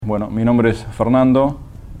Bueno, mi nombre es Fernando,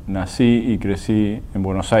 nací y crecí en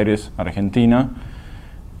Buenos Aires, Argentina.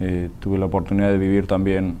 Tuve la oportunidad de vivir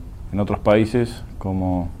también en otros países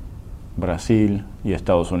como Brasil y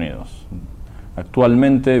Estados Unidos.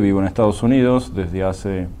 Actualmente vivo en Estados Unidos desde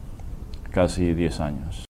hace casi 10 años.